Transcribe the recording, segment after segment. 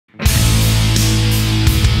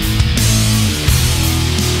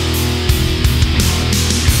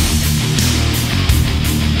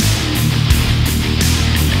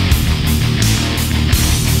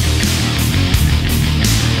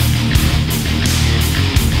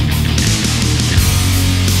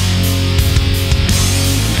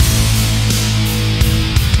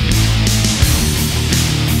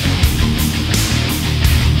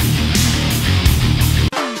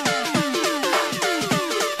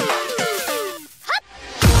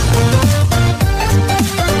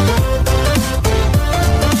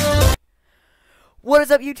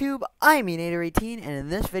What is up, YouTube? I'm Enator18, and in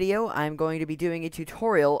this video, I'm going to be doing a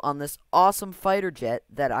tutorial on this awesome fighter jet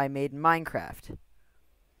that I made in Minecraft.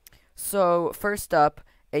 So, first up,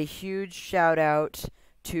 a huge shout out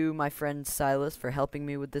to my friend Silas for helping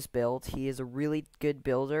me with this build. He is a really good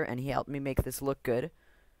builder, and he helped me make this look good.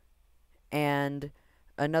 And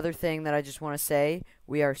another thing that I just want to say,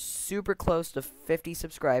 we are super close to 50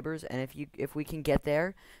 subscribers, and if we can get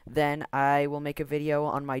there, then I will make a video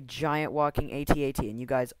on my giant walking AT-AT, and you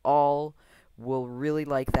guys all will really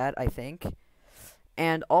like that, I think.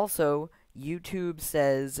 And also, YouTube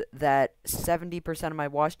says that 70% of my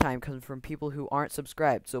watch time comes from people who aren't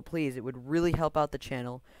subscribed, so please, it would really help out the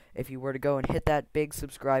channel if you were to go and hit that big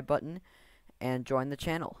subscribe button and join the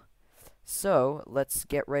channel. So, let's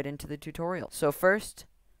get right into the tutorial. So first,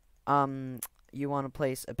 you want to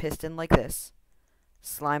place a piston like this,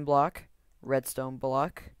 slime block, redstone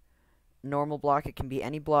block, normal block, it can be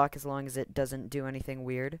any block as long as it doesn't do anything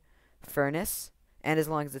weird, furnace, and as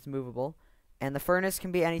long as it's movable, and the furnace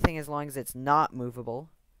can be anything as long as it's not movable.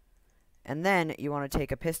 And then you want to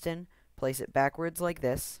take a piston, place it backwards like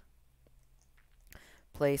this,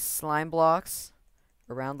 place slime blocks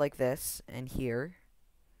around like this, and here,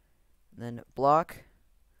 then block,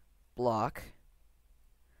 block,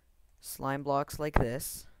 slime blocks like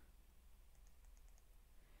this.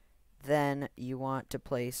 Then you want to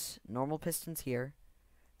place normal pistons here,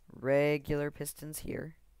 regular pistons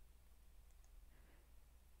here.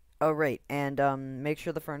 Oh, right, and make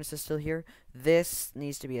sure the furnace is still here. This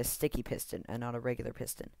needs to be a sticky piston and not a regular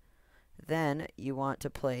piston. Then you want to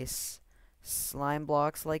place slime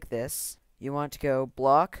blocks like this. You want to go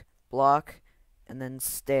block, block, and then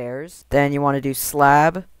stairs. Then you want to do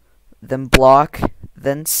slab, then block,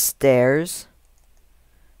 then stairs.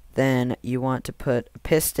 Then you want to put a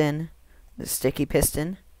piston, the sticky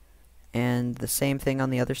piston, and the same thing on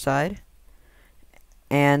the other side.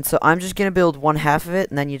 And so I'm just going to build one half of it,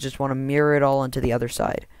 and then you just want to mirror it all onto the other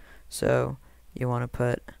side. So you want to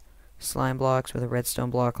put slime blocks with a redstone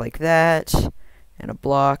block like that, and a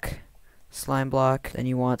block, slime block. Then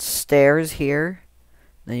you want stairs here.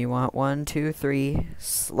 Then you want 1, 2, 3,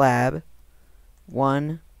 slab,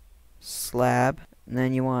 1, slab. And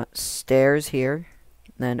then you want stairs here.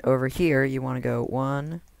 And then over here you want to go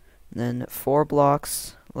 1, then 4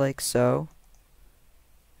 blocks like so.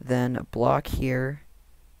 Then a block here,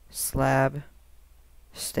 slab,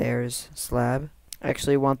 stairs, slab.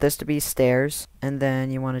 Actually, you want this to be stairs. And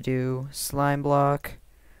then you want to do slime block,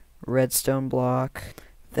 redstone block.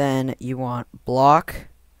 Then you want block,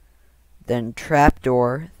 then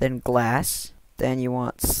trapdoor, then glass. Then you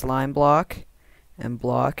want slime block, and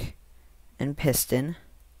block, and piston.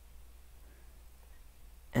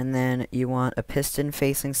 And then you want a piston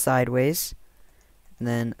facing sideways. And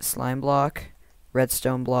then slime block,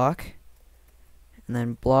 redstone block. And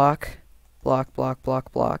then block, block, block,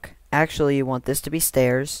 block, block. Actually, you want this to be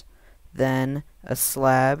stairs. Then a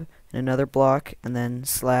slab, and another block, and then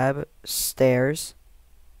slab, stairs.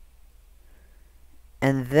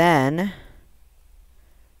 And then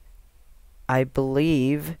I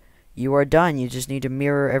believe you are done. You just need to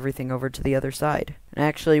mirror everything over to the other side. And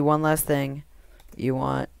actually, one last thing. You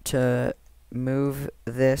want to move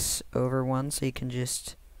this over one so you can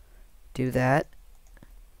just do that.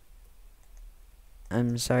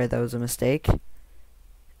 I'm sorry, that was a mistake.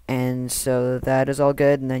 And so that is all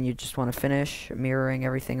good, and then you just want to finish mirroring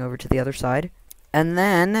everything over to the other side. And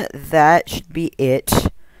then that should be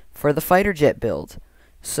it for the fighter jet build.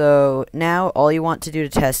 So now all you want to do to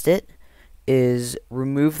test it is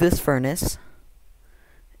remove this furnace,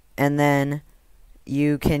 and then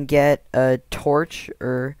you can get a torch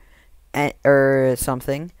or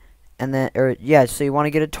something, and then so you want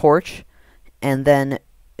to get a torch, and then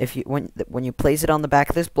if you when you place it on the back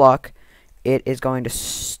of this block, it is going to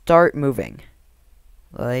start moving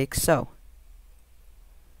like so.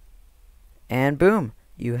 And boom,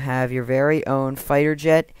 you have your very own fighter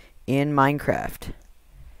jet in Minecraft.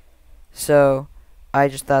 So I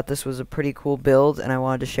just thought this was a pretty cool build, and I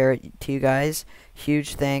wanted to share it to you guys.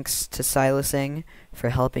 Huge thanks to Silasing for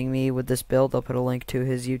helping me with this build. I'll put a link to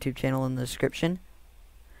his YouTube channel in the description.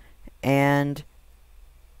 And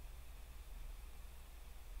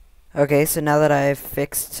okay, so now that I've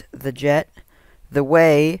fixed the jet, the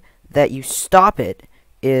way that you stop it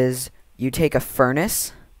is you take a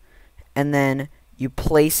furnace, and then you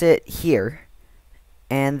place it here.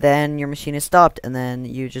 And then your machine is stopped, and then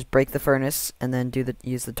you just break the furnace, and then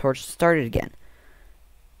use the torch to start it again.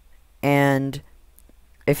 And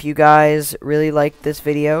if you guys really liked this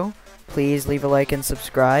video, please leave a like and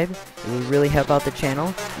subscribe. It would really help out the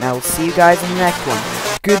channel. And I will see you guys in the next one.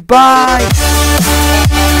 Goodbye!